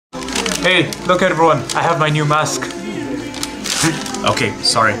Hey, look everyone, I have my new mask. Okay,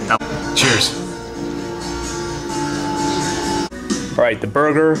 sorry. Cheers. Alright, the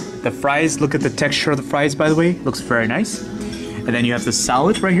burger, the fries, look at the texture of the fries by the way, looks very nice. And then you have the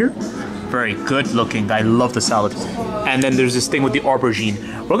salad right here. Very good looking, I love the salad. And then there's this thing with the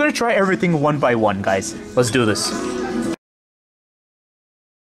aubergine. We're gonna try everything one by one, guys. Let's do this.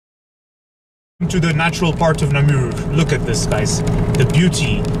 To the natural part of Namur. Look at this, guys. The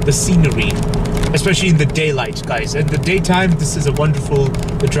beauty, the scenery, especially in the daylight, guys. In the daytime, this is a wonderful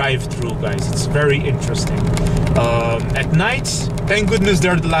drive-through, guys. It's very interesting. At night, thank goodness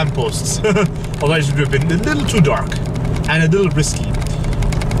there are the lampposts. Otherwise it would have been a little too dark and a little risky.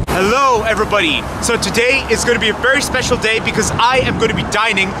 Hello everybody! So today is going to be a very special day because I am going to be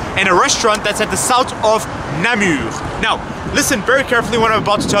dining in a restaurant that's at the south of Namur. Now, listen very carefully what I'm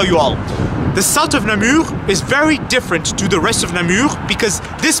about to tell you all. The south of Namur is very different to the rest of Namur because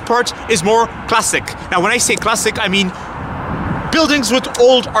this part is more classic. Now when I say classic, I mean buildings with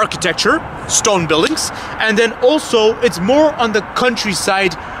old architecture, stone buildings, and then also it's more on the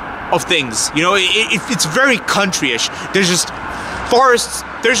countryside of things. You know, it's very countryish. There's just forests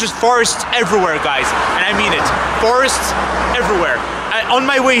everywhere, guys, and I mean it. Forests everywhere. On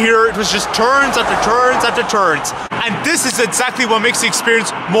my way here, it was just turns after turns after turns. And this is exactly what makes the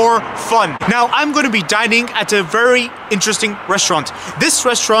experience more fun. Now, I'm going to be dining at a very interesting restaurant. This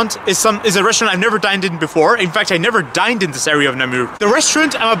restaurant is a restaurant I've never dined in before. In fact, I never dined in this area of Namur. The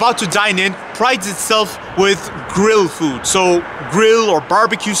restaurant I'm about to dine in prides itself with grill food. So, grill or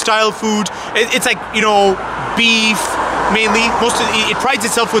barbecue style food. It's like, you know, beef, mainly. It prides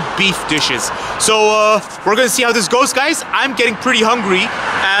itself with beef dishes. So we're gonna see how this goes, guys. I'm getting pretty hungry,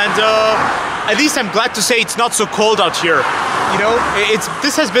 and at least I'm glad to say it's not so cold out here. You know,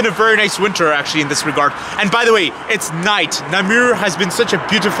 this has been a very nice winter actually in this regard. And by the way, it's night. Namur has been such a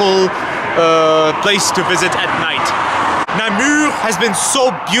beautiful place to visit at night. Namur has been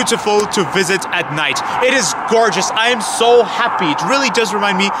so beautiful to visit at night. It is gorgeous. I am so happy. It really does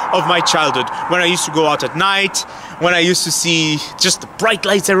remind me of my childhood when I used to go out at night, when I used to see just the bright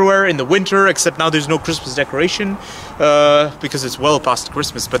lights everywhere in the winter, except now there's no Christmas decoration because it's well past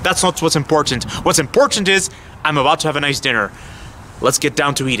Christmas. But that's not what's important. What's important is I'm about to have a nice dinner. Let's get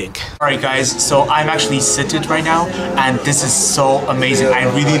down to eating. Alright guys, so I'm actually seated right now and this is so amazing. I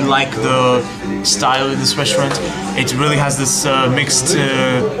really like the style in this restaurant. It really has this mixed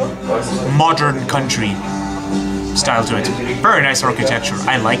modern country style to it. Very nice architecture,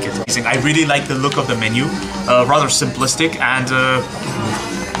 I like it. I really like the look of the menu, rather simplistic and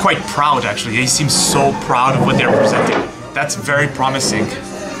quite proud actually. They seem so proud of what they're presenting. That's very promising.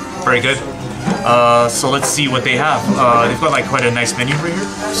 Very good. So let's see what they have. They've got like quite a nice menu right here.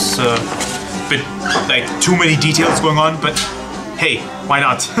 It's a bit like too many details going on, but hey, why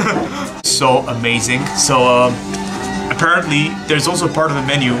not? So amazing. So apparently there's also part of the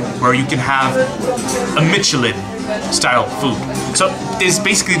menu where you can have a Michelin style food. So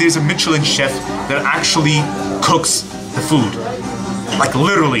there's a Michelin chef that actually cooks the food. Like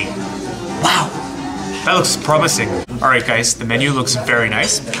literally. Wow. That looks promising. Alright guys, the menu looks very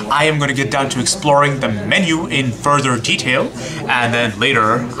nice. I am going to get down to exploring the menu in further detail, and then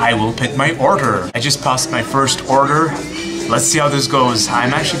later I will pick my order. I just passed my first order. Let's see how this goes.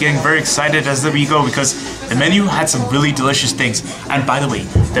 I'm actually getting very excited as we go because the menu had some really delicious things. And by the way,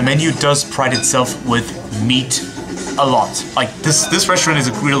 the menu does pride itself with meat a lot. Like this restaurant is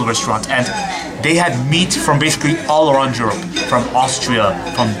a grill restaurant and they had meat from basically all around Europe. From Austria,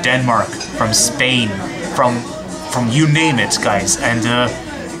 from Denmark, from Spain, from you name it, guys. And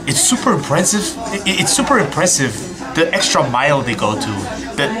it's super impressive. It's super impressive the extra mile they go to,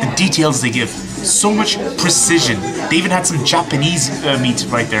 the details they give. So much precision. They even had some Japanese meat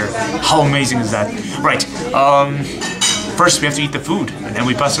right there. How amazing is that? Right. First we have to eat the food, and then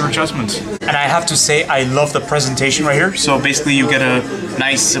we pass our judgment. And I have to say, I love the presentation right here. So basically you get a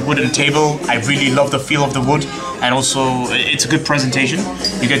nice wooden table. I really love the feel of the wood, and also it's a good presentation.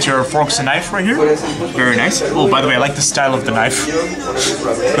 You get your forks and knife right here. Very nice. Oh, by the way, I like the style of the knife.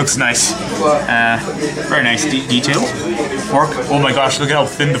 Looks nice. Very nice detailed. Fork. Oh my gosh, look at how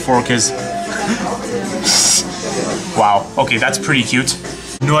thin the fork is. Wow, okay, that's pretty cute.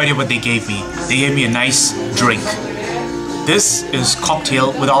 No idea what they gave me. They gave me a nice drink. This is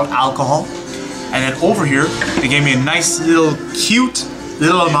cocktail without alcohol. And then over here, they gave me a nice little cute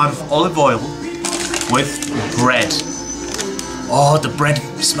little amount of olive oil with bread. Oh, the bread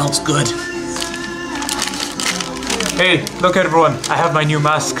smells good. Hey, look everyone, I have my new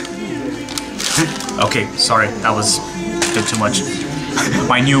mask. Okay, sorry, that was a bit too much.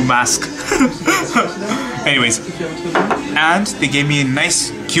 My new mask. Anyways, and they gave me a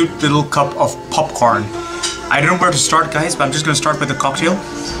nice, cute little cup of popcorn. I don't know where to start, guys, but I'm just gonna start with the cocktail.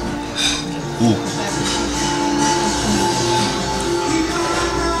 Ooh.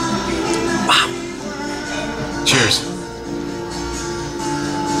 Wow. Cheers.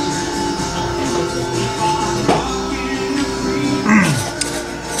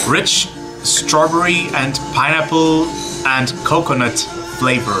 Rich strawberry and pineapple and coconut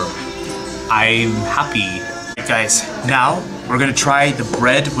flavor. I'm happy. Right, guys, now we're gonna try the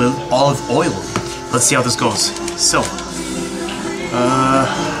bread with olive oil. Let's see how this goes. So,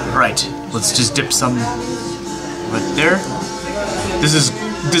 right, let's just dip some right there.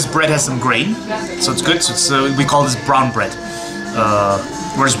 This bread has some grain, so it's good. So it's, we call this brown bread.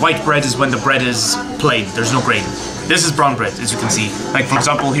 Whereas white bread is when the bread is plain. There's no grain. This is brown bread, as you can see. Like for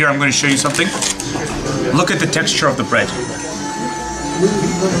example, here I'm going to show you something. Look at the texture of the bread.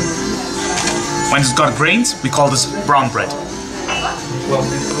 When it's got grains, we call this brown bread.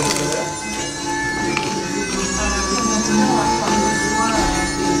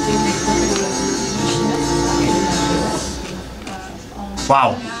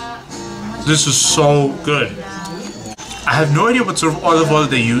 Wow, this is so good. I have no idea what sort of olive oil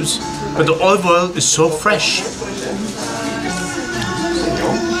they use, but the olive oil is so fresh.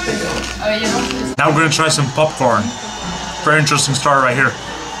 Now we're gonna try some popcorn. Very interesting story right here.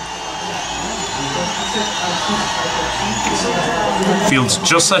 Feels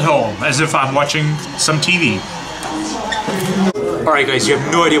just at home, as if I'm watching some TV. Alright guys, you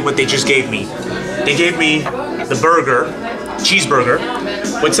have no idea what they just gave me. They gave me the burger, cheeseburger,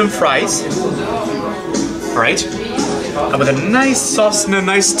 with some fries. Alright? And with a nice sauce in a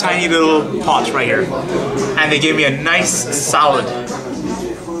nice tiny little pot right here. And they gave me a nice salad.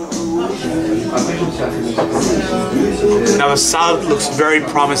 Now the salad looks very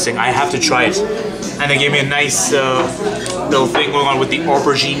promising. I have to try it. And they gave me a nice little thing going on with the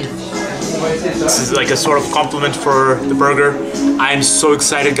aubergine. This is like a sort of compliment for the burger. I am so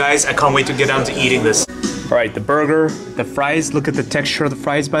excited, guys. I can't wait to get down to eating this. Alright, the burger, the fries. Look at the texture of the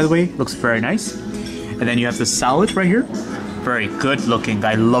fries, by the way. Looks very nice. And then you have the salad right here. Very good looking.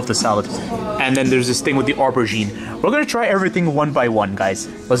 I love the salad. And then there's this thing with the aubergine. We're gonna try everything one by one, guys.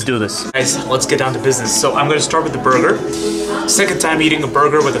 Let's do this. Guys, let's get down to business. So I'm gonna start with the burger. Second time eating a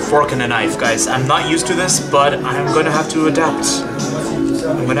burger with a fork and a knife, guys. I'm not used to this, but I'm gonna have to adapt.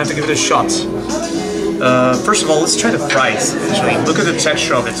 I'm gonna have to give it a shot. First of all, let's try the fries. Actually, look at the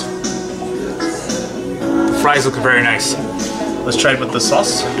texture of it. The fries look very nice. Let's try it with the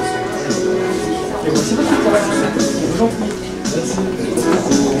sauce.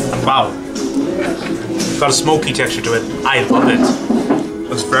 Wow. Got a smoky texture to it. I love it.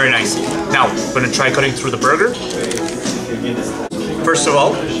 Looks very nice. Now, I'm gonna try cutting through the burger. First of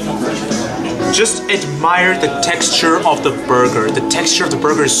all, just admire the texture of the burger. The texture of the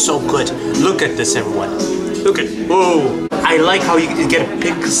burger is so good. Look at this, everyone. Look at, whoa. I like how you get a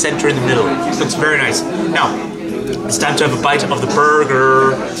pink center in the middle. Looks very nice. Now, it's time to have a bite of the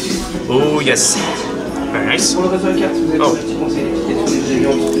burger. Oh, yes. Very nice. Oh.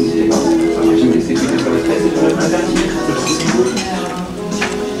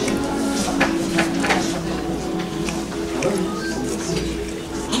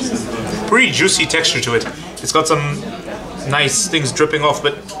 Pretty juicy texture to it. It's got some nice things dripping off,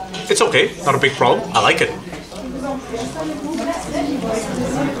 but it's okay. Not a big problem. I like it.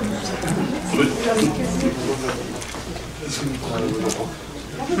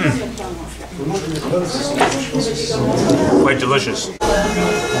 Quite delicious.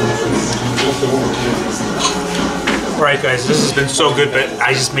 Alright guys, this has been so good, but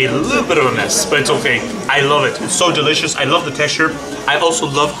I just made a little bit of a mess, but it's okay. I love it. It's so delicious. I love the texture. I also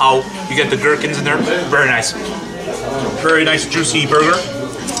love how you get the gherkins in there. Very nice. Very nice juicy burger.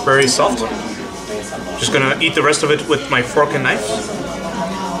 Very soft. Just gonna eat the rest of it with my fork and knife.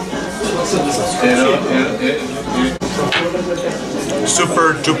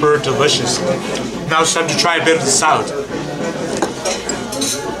 Super duper delicious. Now it's time to try a bit of the salad.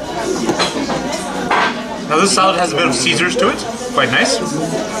 Now this salad has a bit of Caesars to it. Quite nice.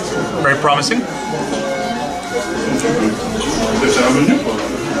 Very promising.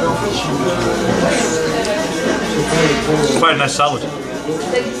 Quite a nice salad.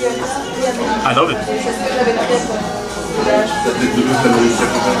 I love it.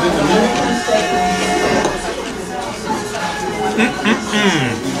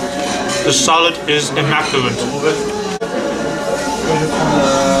 The salad is immaculate.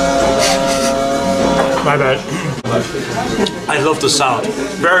 My bad. I love the salad.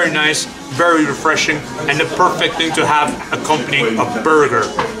 Very nice, very refreshing, and the perfect thing to have accompanying a burger.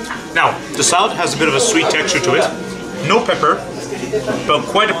 Now, the salad has a bit of a sweet texture to it. No pepper, but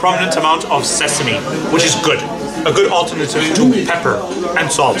quite a prominent amount of sesame, which is good. A good alternative to pepper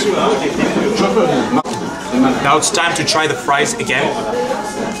and salt. Now it's time to try the fries again.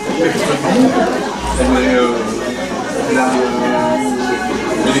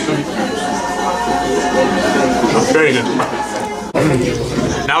 Very good.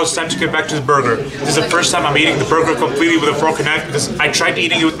 Now it's time to get back to the burger. This is the first time I'm eating the burger completely with a fork and knife because I tried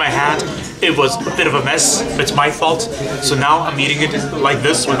eating it with my hand. It was a bit of a mess. It's my fault. So now I'm eating it like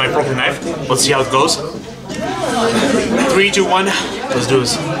this with my fork and knife. Let's see how it goes. 3, 2, 1. Let's do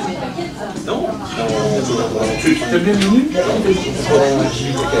this.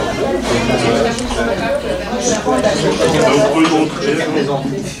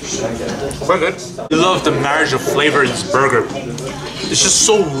 Quite good. I love the marriage of flavor in this burger. It's just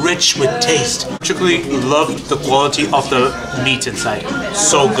so rich with taste. Particularly love the quality of the meat inside.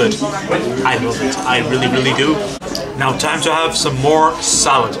 So good. I love it. I really, really do. Now time to have some more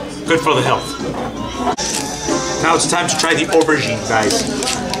salad. Good for the health. Now it's time to try the aubergine, guys.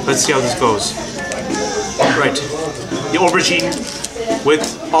 Let's see how this goes. Right, the aubergine with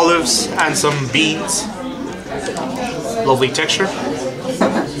olives and some beans. Lovely texture.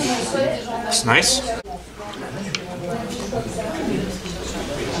 It's nice.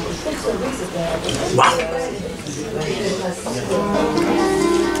 Wow.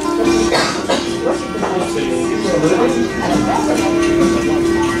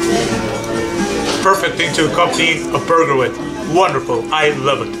 Perfect thing to accompany a burger with. Wonderful. I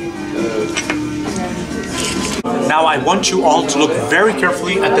love it. Now I want you all to look very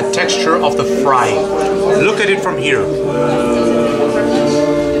carefully at the texture of the fry. Look at it from here.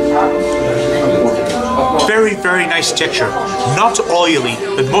 Very, very nice texture. Not oily,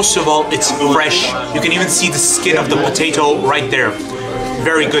 but most of all, it's fresh. You can even see the skin of the potato right there.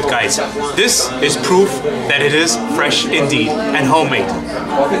 Very good, guys. This is proof that it is fresh indeed and homemade.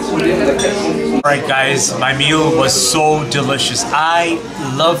 Alright guys, my meal was so delicious. I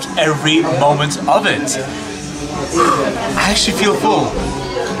loved every moment of it. I actually feel full.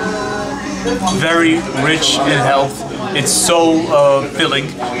 Very rich in health. It's so filling.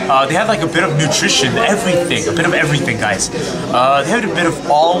 They had like a bit of nutrition, everything, a bit of everything, guys. They had a bit of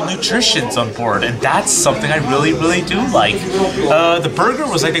all nutritions on board, and that's something I really, really do like. The burger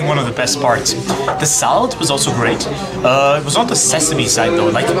was, I think, one of the best parts. The salad was also great. It was on the sesame side though.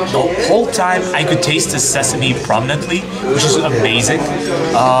 Like the whole time, I could taste the sesame prominently, which is amazing.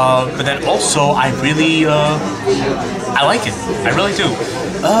 But then also, I really, I like it. I really do.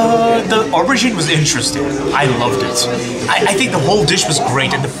 The aubergine was interesting. I loved it. I think the whole dish was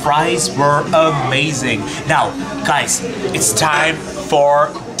great and the fries were amazing. Now, guys, it's time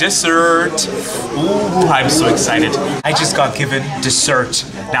for dessert. Ooh, I'm so excited. I just got given dessert.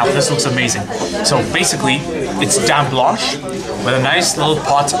 Now, this looks amazing. So basically, it's dame blanche with a nice little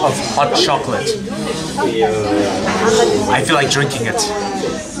pot of hot chocolate. I feel like drinking it.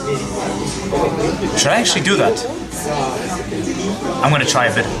 Should I actually do that? I'm gonna try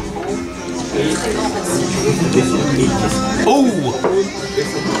a bit. Oh!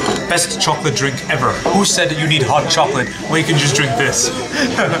 Best chocolate drink ever. Who said that you need hot chocolate when you can just drink this?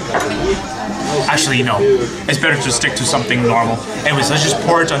 Actually, no. It's better to stick to something normal. Anyways, let's just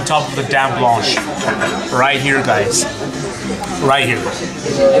pour it on top of the dame blanche. Right here, guys. Right here.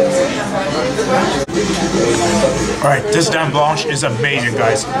 Alright, this dame blanche is amazing,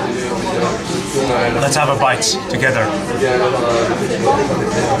 guys. Let's have a bite together.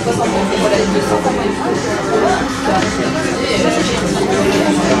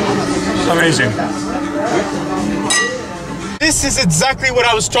 Amazing. This is exactly what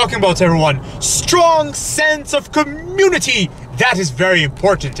I was talking about, everyone. Strong sense of community. That is very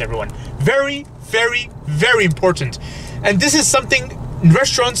important, everyone. Very, very, very important. And this is something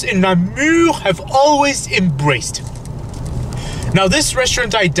restaurants in Namur have always embraced. Now, this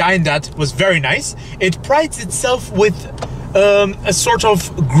restaurant I dined at was very nice. It prides itself with a sort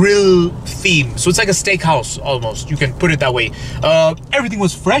of grill theme. So it's like a steakhouse almost. You can put it that way. Everything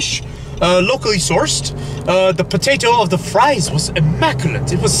was fresh, locally sourced. The potato of the fries was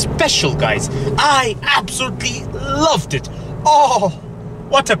immaculate. It was special, guys. I absolutely loved it. Oh,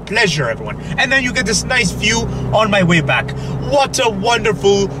 what a pleasure, everyone. And then you get this nice view on my way back. What a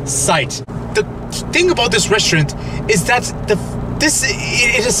wonderful sight. The thing about this restaurant is that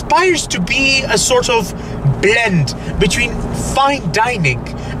it aspires to be a sort of blend between fine dining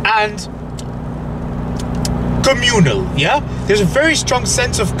and communal, yeah? There's a very strong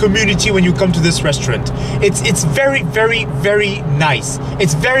sense of community when you come to this restaurant. It's very, very, very nice.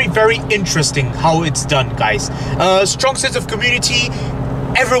 It's very, very interesting how it's done, guys. Strong sense of community,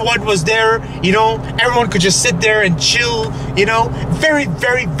 Everyone was there, you know, everyone could just sit there and chill, you know, very,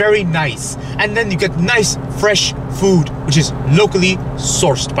 very, very nice. And then you get nice, fresh food, which is locally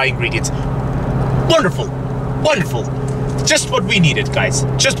sourced by ingredients. Wonderful, wonderful. Just what we needed, guys,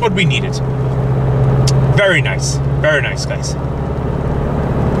 just what we needed. Very nice, guys.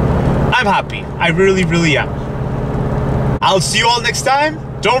 I'm happy, I really, really am. I'll see you all next time.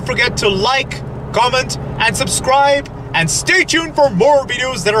 Don't forget to like, comment, and subscribe. And stay tuned for more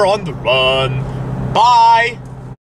videos that are on the run. Bye!